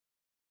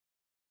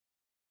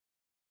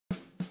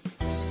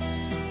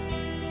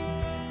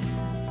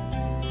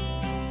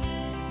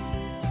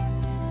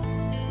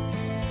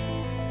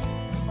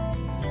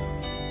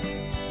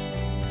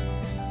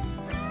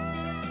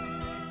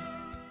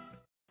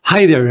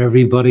Hi there,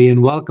 everybody,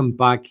 and welcome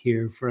back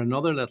here for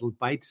another little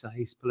bite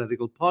sized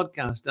political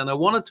podcast. And I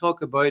want to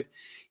talk about,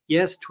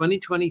 yes,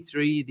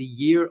 2023, the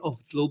year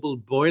of global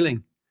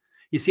boiling.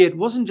 You see, it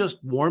wasn't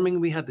just warming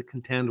we had to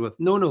contend with.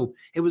 No,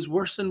 it was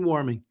worse than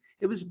warming,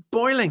 it was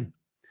boiling.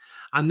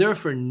 And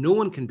therefore, no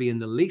one can be in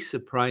the least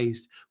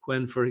surprised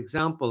when, for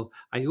example,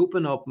 I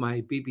open up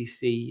my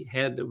BBC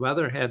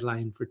weather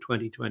headline for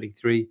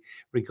 2023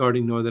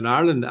 regarding Northern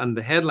Ireland, and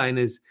the headline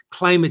is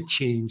Climate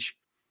Change.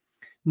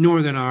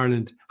 Northern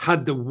Ireland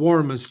had the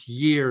warmest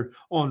year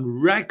on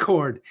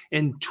record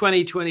in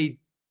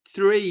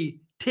 2023.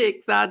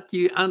 Take that,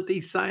 you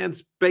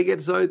anti-science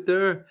bigots out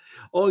there,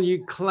 all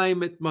you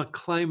climate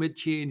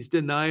change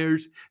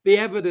deniers. The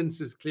evidence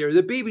is clear.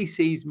 The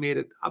BBC's made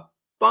it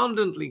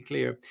abundantly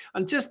clear.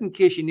 And just in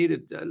case you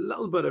needed a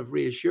little bit of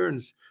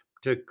reassurance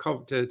to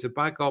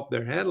back up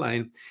their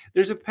headline,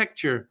 there's a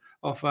picture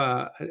of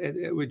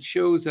which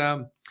shows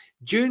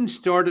June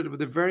started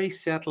with a very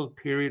settled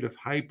period of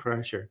high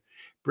pressure,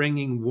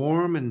 bringing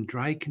warm and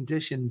dry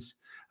conditions,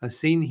 as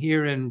seen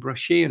here in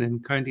Brushean in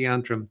County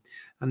Antrim.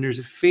 And there's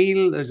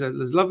a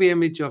lovely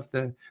image of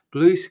the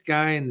blue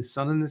sky and the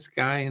sun in the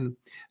sky, and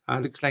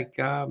it looks like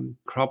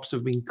crops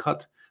have been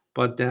cut.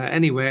 But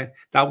anyway,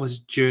 that was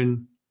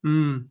June.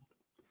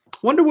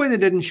 Wonder why they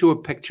didn't show a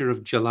picture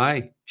of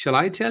July. Shall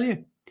I tell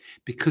you?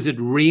 Because it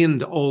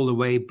rained all the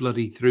way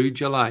bloody through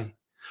July.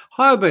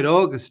 How about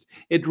August?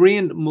 It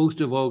rained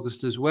most of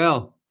August as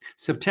well.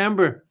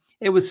 September,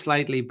 it was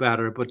slightly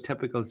better, but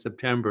typical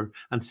September.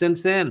 And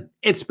since then,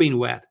 it's been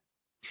wet.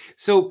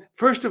 So,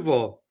 first of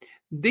all,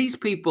 these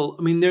people,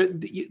 I mean,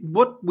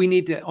 what we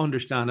need to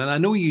understand, and I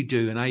know you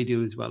do, and I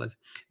do as well, is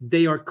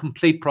they are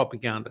complete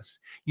propagandists.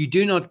 You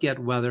do not get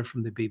weather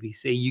from the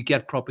BBC, you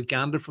get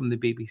propaganda from the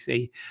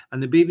BBC,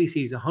 and the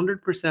BBC is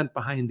 100%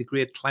 behind the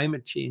great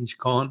climate change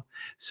con.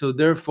 So,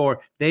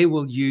 therefore, they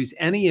will use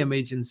any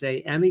image and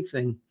say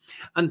anything.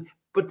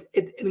 But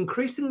it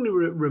increasingly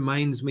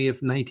reminds me of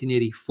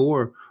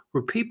 1984,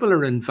 where people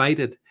are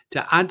invited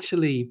to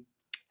actually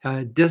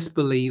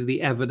disbelieve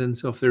the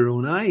evidence of their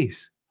own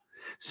eyes.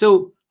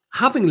 So,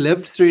 having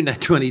lived through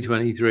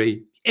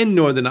 2023 in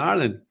Northern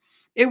Ireland,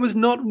 it was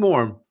not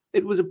warm.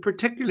 It was a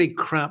particularly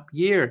crap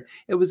year.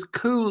 It was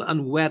cool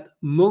and wet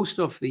most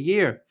of the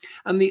year.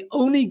 And the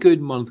only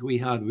good month we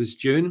had was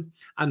June.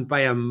 And by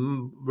a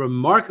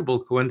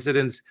remarkable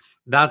coincidence,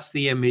 that's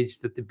the image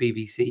that the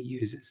BBC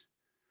uses.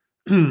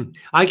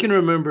 I can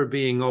remember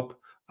being up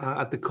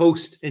at the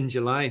coast in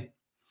July,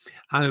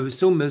 and it was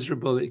so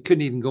miserable it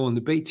couldn't even go on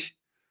the beach.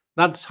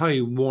 That's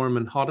how warm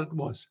and hot it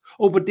was.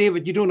 Oh, but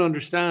David, you don't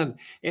understand.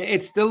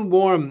 It's still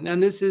warm,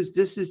 and this is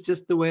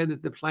just the way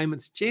that the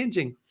climate's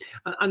changing.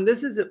 And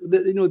this is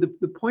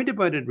the point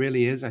about it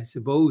really is, I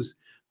suppose,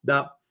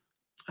 that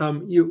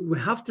you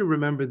have to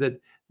remember that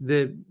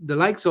the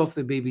likes of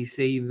the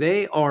BBC,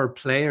 they are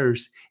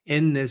players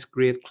in this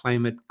great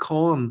climate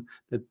con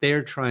that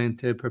they're trying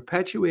to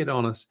perpetuate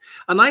on us.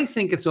 And I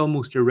think it's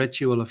almost a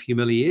ritual of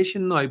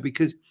humiliation now,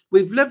 because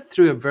we've lived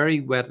through a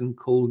very wet and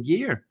cold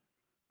year.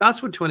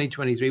 That's what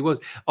 2023 was.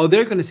 Oh,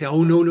 they're going to say,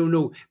 oh,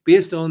 no.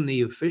 Based on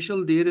the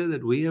official data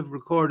that we have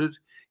recorded,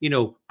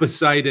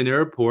 beside an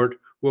airport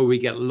where we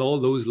get all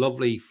those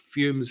lovely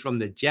fumes from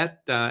the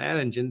jet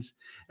engines,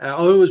 it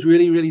was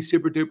really, really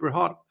super duper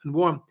hot and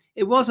warm.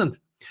 It wasn't.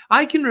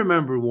 I can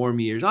remember warm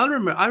years. I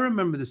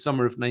remember the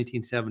summer of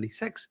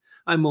 1976.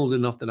 I'm old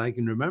enough that I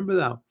can remember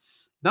that.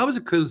 That was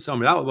a cool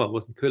summer. Well, it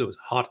wasn't cool. It was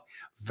hot,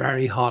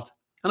 very hot.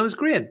 And it was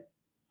great.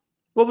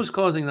 What was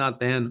causing that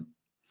then?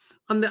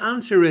 And the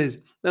answer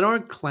is that our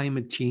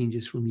climate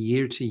changes from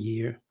year to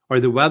year, or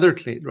the weather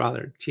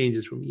rather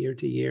changes from year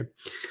to year.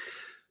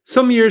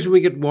 Some years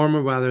we get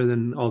warmer weather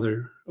than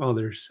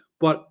others,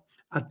 but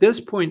at this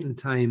point in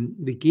time,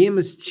 the game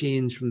has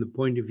changed from the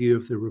point of view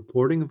of the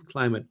reporting of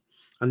climate.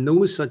 And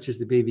those such as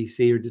the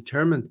BBC are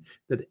determined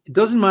that it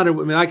doesn't matter.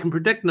 I mean, I can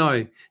predict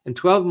now, in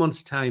 12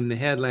 months' time, the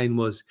headline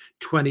was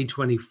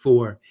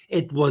 2024.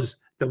 It was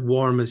the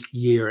warmest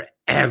year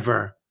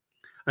ever.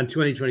 And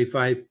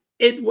 2025,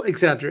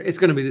 etc. It's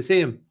going to be the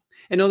same.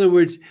 In other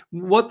words,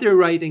 what they're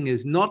writing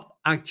is not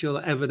actual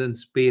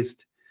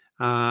evidence-based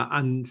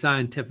and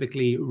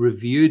scientifically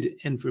reviewed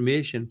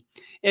information.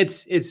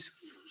 It's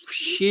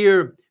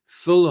sheer,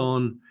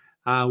 full-on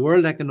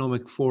World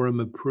Economic Forum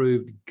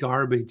approved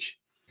garbage.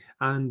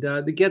 And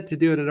they get to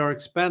do it at our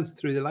expense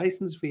through the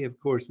license fee, of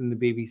course, in the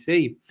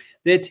BBC.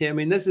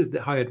 This is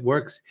how it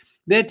works.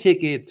 They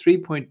take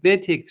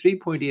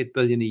 3.8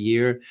 billion a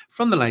year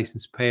from the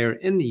license payer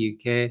in the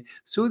UK,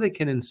 so they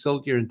can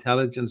insult your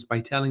intelligence by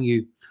telling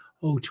you,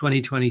 oh,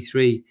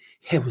 2023,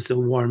 it was the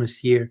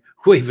warmest year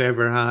we've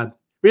ever had.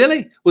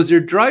 Really? Was there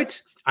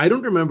droughts? I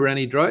don't remember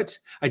any droughts.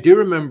 I do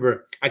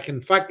remember,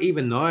 in fact,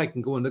 even now I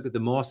can go and look at the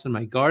moss in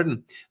my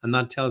garden, and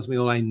that tells me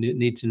all I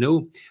need to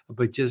know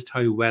about just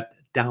how wet,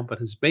 damp it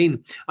has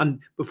been. And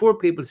before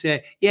people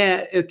say,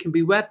 yeah, it can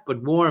be wet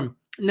but warm,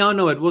 No,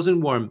 no, it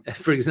wasn't warm.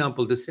 For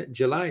example, this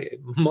July,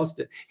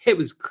 it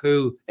was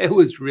cool. It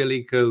was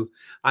really cool.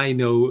 I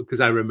know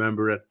because I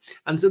remember it.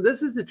 And so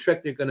this is the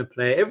trick they're going to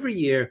play every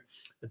year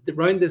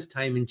around this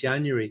time in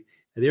January.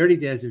 In the early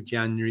days of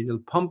January, they'll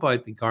pump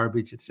out the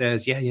garbage. It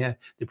says, yeah, yeah,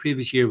 the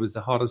previous year was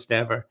the hottest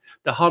ever,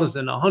 the hottest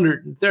in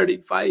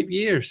 135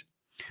 years.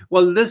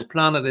 Well, this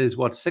planet is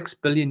what 6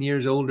 billion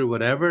years old or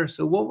whatever.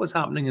 So what was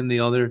happening in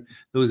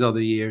those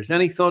other years?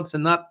 Any thoughts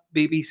on that,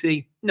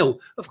 BBC? No,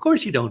 of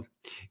course you don't.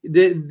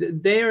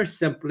 They are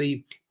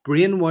simply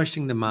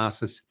brainwashing the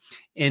masses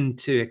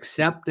into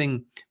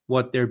accepting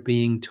what they're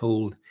being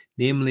told,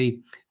 namely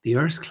the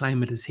Earth's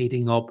climate is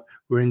heating up.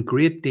 We're in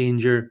great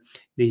danger.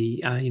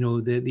 The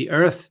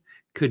Earth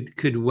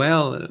could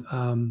well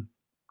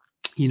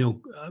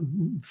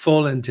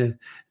fall into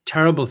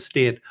terrible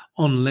state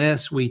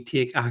unless we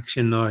take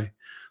action now.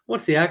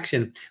 What's the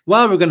action?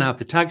 Well, we're going to have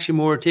to tax you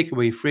more, take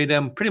away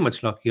freedom, pretty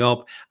much lock you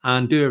up,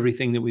 and do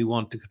everything that we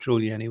want to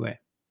control you anyway.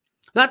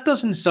 That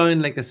doesn't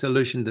sound like a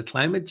solution to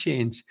climate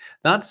change.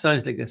 That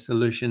sounds like a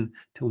solution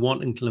to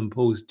wanting to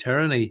impose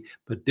tyranny,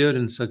 but do it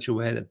in such a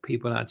way that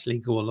people actually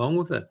go along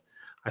with it.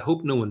 I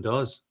hope no one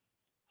does.